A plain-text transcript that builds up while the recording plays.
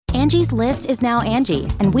Angie's List is now Angie,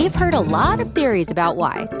 and we've heard a lot of theories about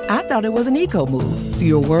why. I thought it was an eco move.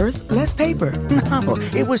 Fewer words, less paper. No,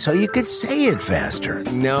 it was so you could say it faster.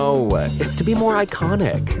 No, it's to be more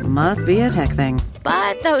iconic. Must be a tech thing.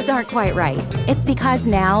 But those aren't quite right. It's because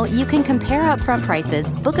now you can compare upfront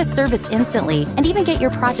prices, book a service instantly, and even get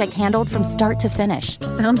your project handled from start to finish.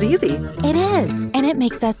 Sounds easy. It is, and it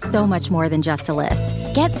makes us so much more than just a list.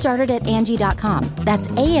 Get started at Angie.com. That's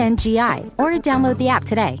ANGI, or download the app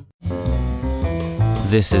today.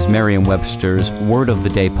 This is Merriam-Webster's Word of the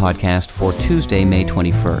Day podcast for Tuesday, May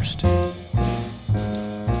 21st.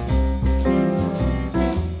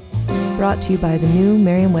 Brought to you by the new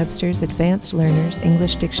Merriam-Webster's Advanced Learners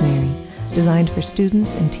English Dictionary, designed for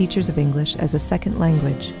students and teachers of English as a second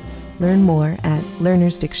language. Learn more at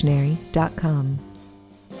learnersdictionary.com.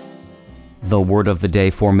 The word of the day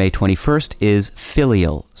for May 21st is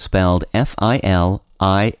filial, spelled F-I-L-I-A-L.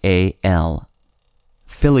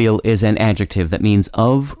 Filial is an adjective that means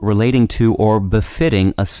of, relating to, or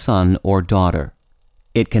befitting a son or daughter.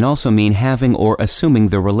 It can also mean having or assuming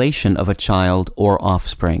the relation of a child or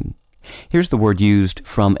offspring. Here's the word used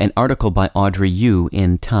from an article by Audrey Yoo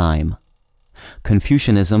in Time.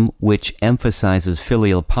 Confucianism, which emphasizes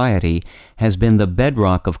filial piety, has been the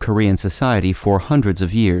bedrock of Korean society for hundreds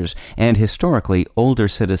of years, and historically, older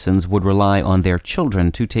citizens would rely on their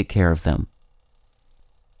children to take care of them.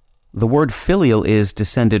 The word filial is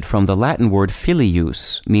descended from the Latin word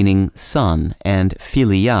filius, meaning son, and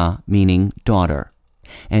filia, meaning daughter.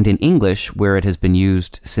 And in English, where it has been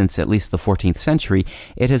used since at least the 14th century,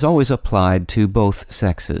 it has always applied to both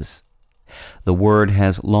sexes. The word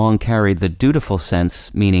has long carried the dutiful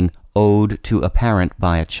sense, meaning owed to a parent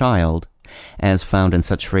by a child, as found in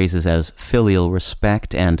such phrases as filial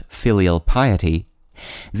respect and filial piety.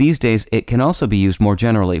 These days, it can also be used more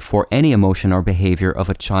generally for any emotion or behavior of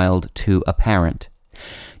a child to a parent.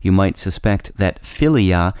 You might suspect that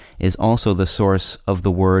fylja is also the source of the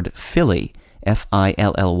word filly,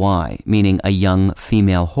 F-I-L-L-Y, meaning a young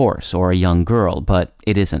female horse or a young girl, but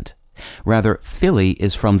it isn't. Rather, fili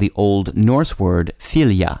is from the Old Norse word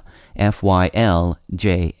fylja,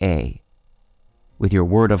 F-Y-L-J-A. With your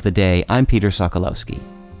word of the day, I'm Peter Sokolowski.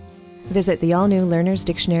 Visit the all-new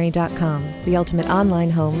learnersdictionary.com, the ultimate online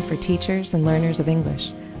home for teachers and learners of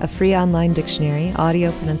English. A free online dictionary,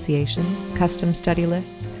 audio pronunciations, custom study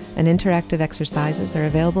lists, and interactive exercises are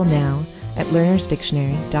available now at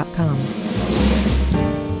learnersdictionary.com.